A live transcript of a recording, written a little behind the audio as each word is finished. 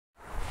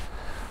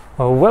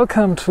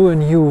Welcome to a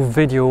new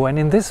video, and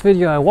in this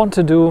video I want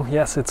to do,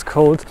 yes it's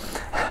cold,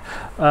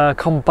 a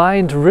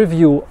combined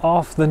review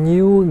of the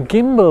new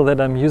gimbal that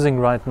I'm using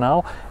right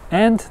now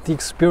and the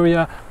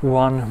Xperia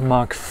 1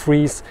 Mark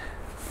III's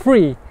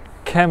free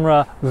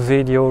camera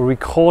video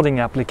recording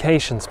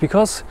applications,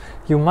 because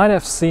you might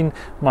have seen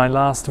my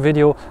last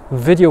video.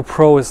 Video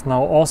Pro is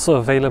now also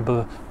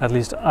available, at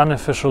least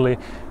unofficially,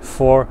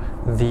 for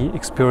the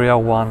Xperia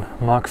 1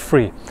 Mark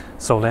III.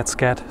 So let's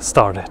get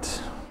started.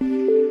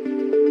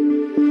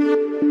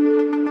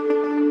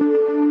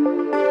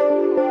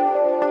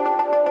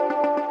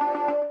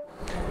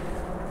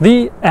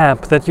 The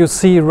app that you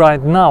see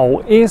right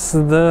now is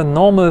the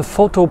normal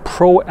Photo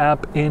Pro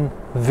app in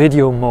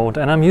video mode,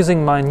 and I'm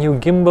using my new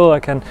gimbal. I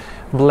can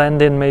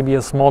blend in maybe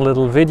a small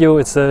little video.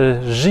 It's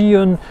a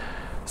Zhiyun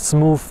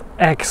Smooth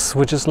X,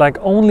 which is like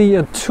only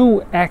a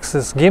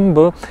 2-axis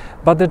gimbal,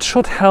 but that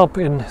should help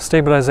in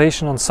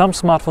stabilization on some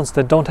smartphones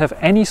that don't have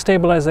any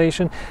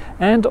stabilization,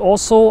 and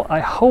also,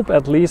 I hope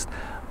at least,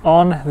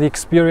 on the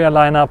Xperia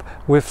lineup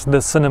with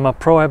the Cinema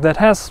Pro app that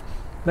has,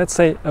 let's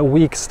say, a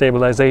weak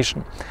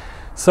stabilization.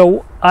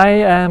 So I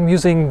am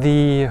using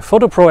the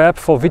Photo Pro app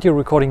for video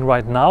recording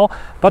right now,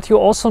 but you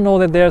also know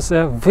that there's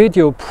a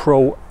Video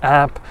Pro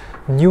app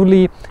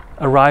newly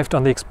arrived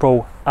on the X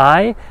Pro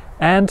I,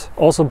 and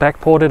also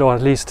backported, or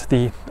at least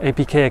the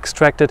APK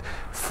extracted,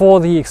 for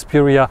the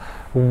Xperia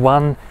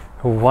 1,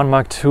 1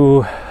 Mark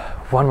II,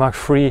 1 Mark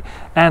III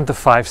and the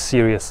 5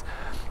 series.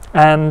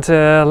 And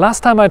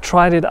last time I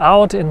tried it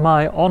out in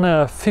my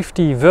Honor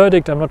 50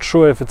 verdict, I'm not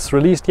sure if it's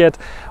released yet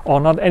or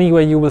not.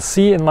 Anyway, you will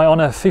see in my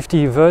Honor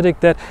 50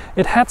 verdict that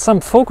it had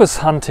some focus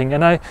hunting,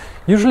 and I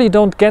usually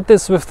don't get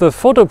this with the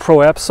Photo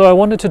Pro app, so I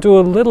wanted to do a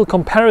little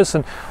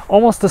comparison.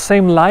 Almost the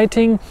same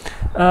lighting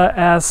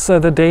as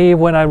the day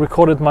when I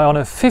recorded my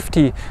Honor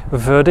 50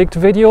 verdict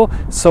video,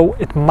 so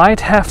it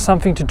might have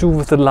something to do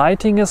with the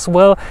lighting as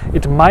well.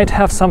 It might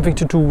have something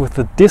to do with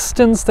the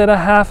distance that I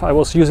have. I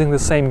was using the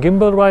same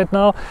gimbal right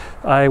now.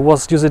 I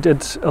was using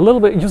it a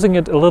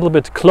little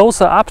bit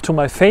closer up to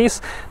my face.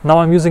 Now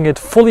I'm using it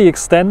fully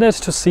extended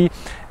to see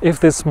if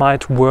this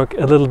might work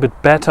a little bit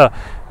better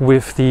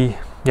with the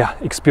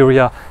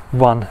Xperia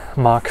 1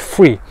 Mark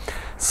III.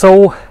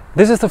 So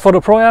this is the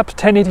Photo Pro app,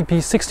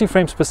 1080p 60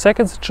 frames per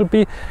second it should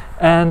be,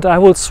 and I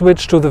will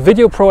switch to the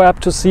Video Pro app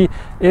to see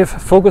if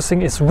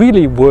focusing is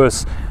really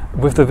worse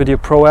with the Video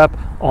Pro app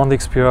on the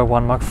Xperia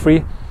 1 Mark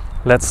III.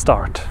 Let's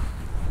start.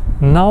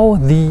 Now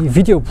the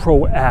Video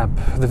Pro app.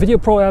 The Video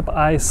Pro app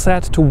I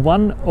set to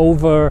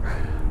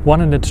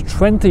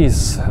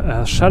 1/120's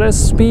shutter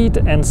speed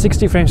and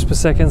 60 frames per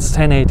second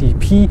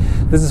 1080p.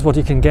 This is what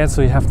you can get,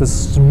 so you have the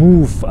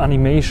smooth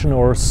animation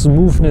or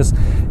smoothness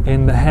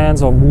in the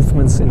hands or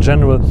movements in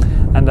general,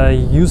 and I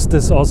used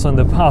this also in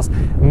the past.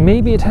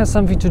 Maybe it has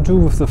something to do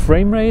with the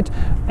frame rate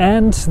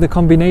and the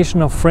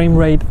combination of frame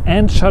rate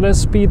and shutter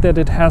speed, that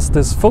it has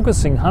this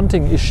focusing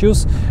hunting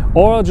issues,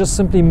 or just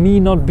simply me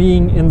not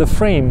being in the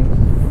frame,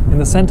 in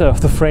the center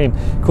of the frame,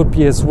 could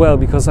be as well,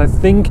 because I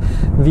think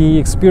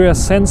the Xperia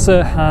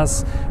sensor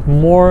has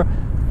more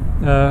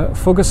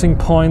focusing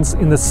points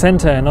in the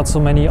center and not so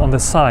many on the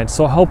side.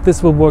 So I hope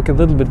this will work a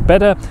little bit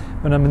better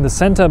when I'm in the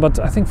center, but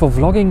I think for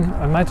vlogging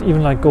I might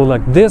even go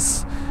like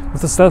this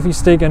with the selfie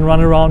stick and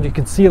run around. You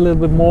can see a little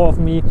bit more of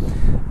me,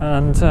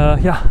 and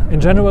in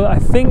general I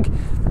think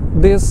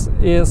this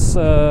is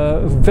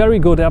a very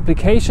good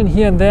application.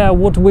 Here and there I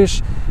would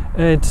wish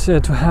it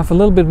to have a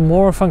little bit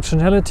more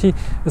functionality,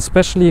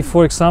 especially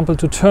for example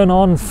to turn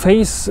on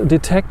face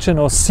detection,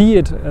 or see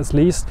it at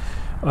least,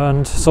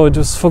 and so it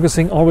is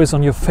focusing always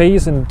on your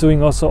face and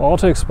doing also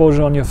auto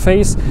exposure on your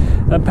face.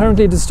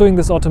 Apparently it is doing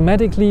this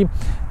automatically,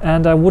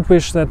 and I would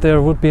wish that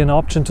there would be an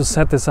option to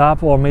set this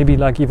up, or maybe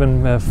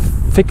even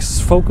fix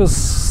focus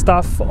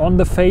stuff on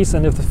the face,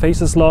 and if the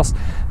face is lost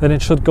then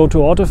it should go to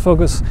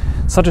autofocus.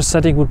 Such a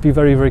setting would be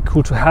very, very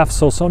cool to have.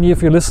 So Sony,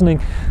 if you're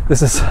listening,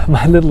 this is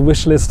my little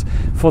wish list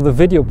for the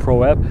Video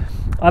Pro app.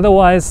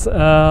 Otherwise,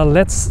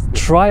 let's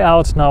try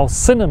out now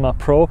Cinema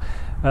Pro.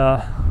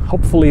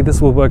 Hopefully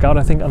this will work out.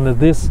 I think under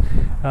this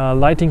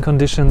lighting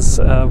conditions,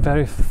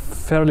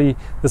 fairly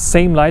the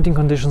same lighting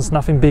conditions,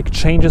 nothing big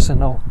changes. And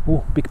now,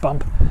 oh, big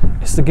bump.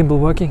 Is the gimbal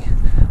working?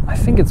 I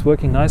think it's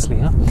working nicely,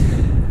 huh?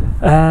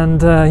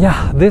 And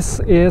this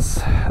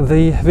is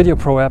the Video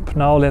Pro app.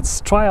 Now let's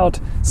try out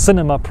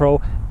Cinema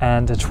Pro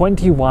and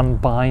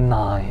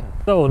 21:9.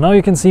 So now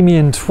you can see me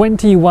in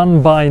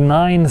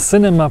 21:9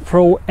 Cinema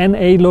Pro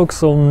NA look,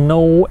 so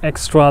no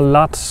extra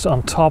LUT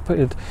on top.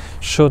 It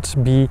should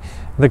be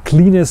the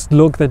cleanest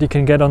look that you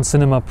can get on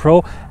Cinema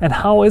Pro. And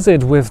how is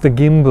it with the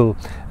gimbal?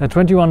 A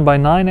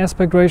 21:9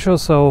 aspect ratio,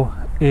 so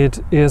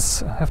it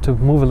is, I have to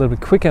move a little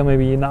bit quicker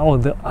maybe now,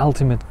 the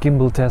ultimate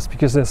gimbal test,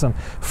 because there's some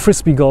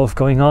frisbee golf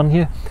going on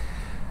here.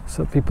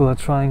 So people are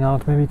trying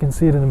out, maybe you can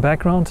see it in the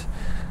background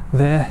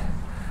there,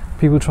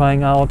 people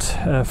trying out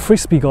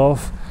frisbee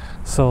golf.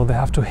 So they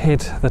have to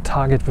hit the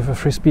target with a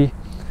frisbee.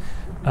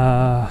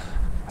 I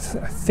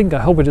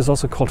hope it is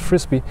also called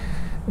frisbee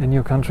in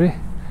your country.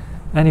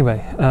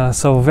 Anyway,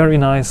 so very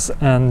nice.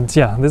 And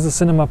yeah, this is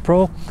Cinema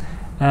Pro,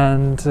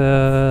 and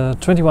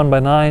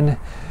 21:9,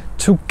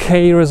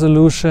 2K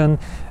resolution,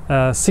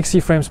 60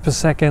 frames per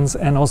second,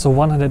 and also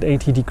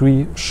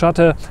 180-degree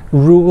shutter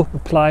rule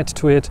applied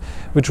to it,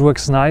 which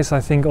works nice, I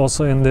think,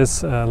 also in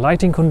this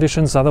lighting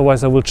conditions.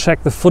 Otherwise I will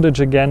check the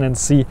footage again and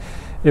see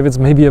if it's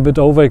maybe a bit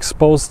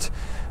overexposed.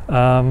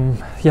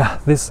 Yeah,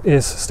 this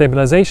is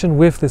stabilization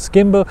with this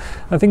gimbal.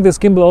 I think this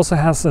gimbal also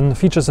has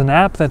features an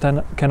app that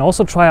I can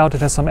also try out.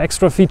 It has some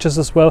extra features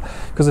as well,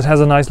 because it has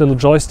a nice little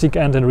joystick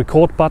and a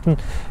record button,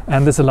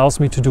 and this allows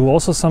me to do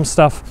also some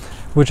stuff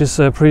which is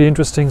pretty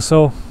interesting.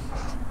 So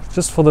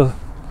just for the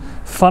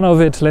fun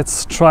of it,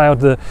 let's try out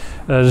the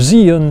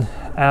Zhiyun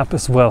app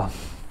as well.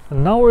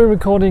 And now we're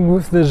recording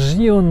with the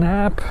Zhiyun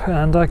app,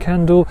 and I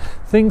can do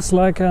things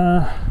like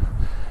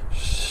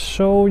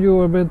show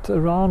you a bit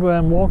around where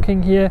I'm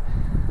walking here.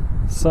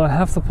 So I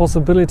have the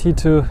possibility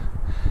to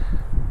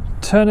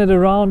turn it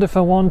around if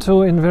I want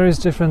to in various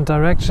different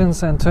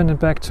directions and turn it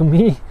back to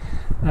me,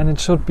 and it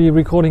should be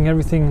recording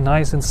everything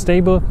nice and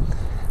stable.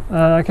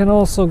 I can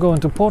also go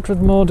into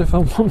portrait mode if I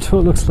want to.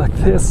 It looks like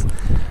this,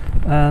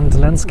 and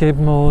landscape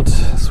mode,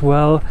 as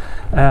well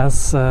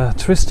as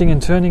twisting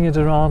and turning it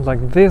around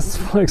like this,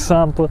 for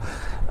example,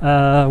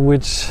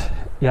 which,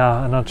 yeah,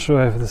 I'm not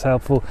sure if it's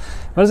helpful,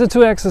 but it's a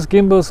 2-axis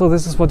gimbal, so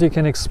this is what you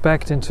can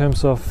expect in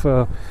terms of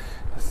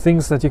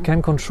things that you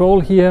can control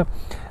here.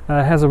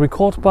 It has a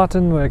record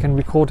button where I can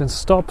record and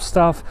stop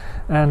stuff,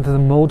 and the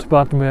mode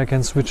button where I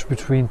can switch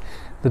between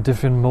the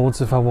different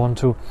modes if I want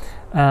to.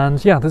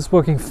 And yeah, this is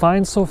working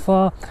fine so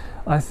far.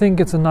 I think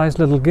it's a nice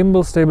little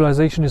gimbal.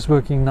 Stabilization is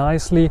working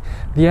nicely.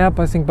 The app,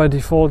 I think by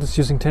default, is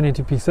using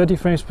 1080p 30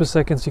 frames per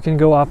second. You can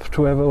go up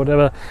to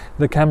whatever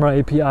the camera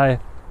API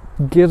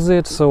gives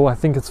it, so I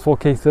think it's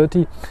 4K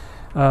 30.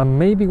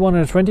 Maybe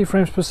 120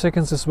 frames per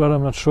second as well.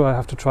 I'm not sure, I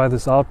have to try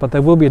this out, but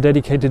there will be a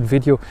dedicated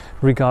video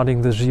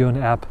regarding the Zhiyun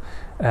app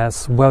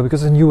as well,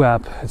 because it's a new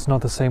app. It's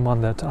not the same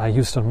one that I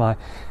used on my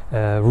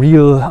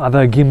real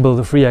other gimbal,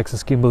 the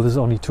 3-axis gimbal. This is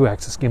only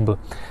 2-axis gimbal.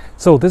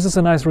 So this is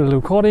a nice little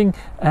recording,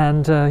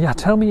 and yeah,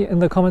 tell me in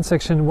the comment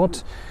section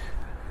what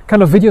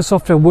kind of video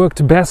software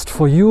worked best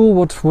for you,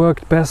 what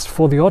worked best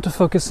for the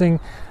autofocusing,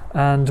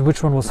 and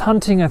which one was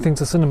hunting. I think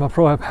the Cinema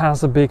Pro app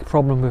has a big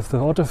problem with the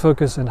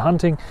autofocus and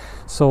hunting,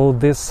 so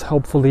this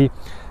hopefully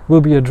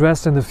will be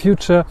addressed in the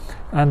future,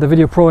 and the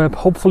Video Pro app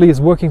hopefully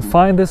is working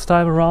fine this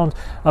time around.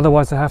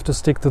 Otherwise I have to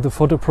stick to the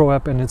Photo Pro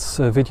app and its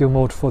video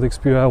mode for the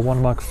Xperia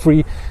 1 Mark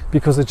III,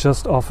 because it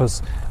just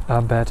offers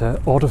a better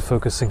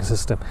autofocusing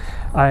system.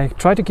 I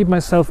try to keep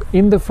myself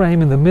in the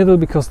frame in the middle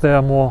because there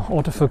are more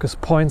autofocus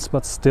points,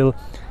 but still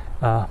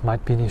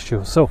might be an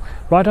issue. So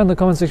write down in the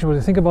comment section what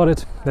you think about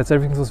it. That's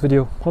everything for this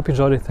video. Hope you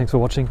enjoyed it. Thanks for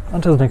watching.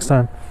 Until next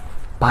time,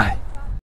 bye.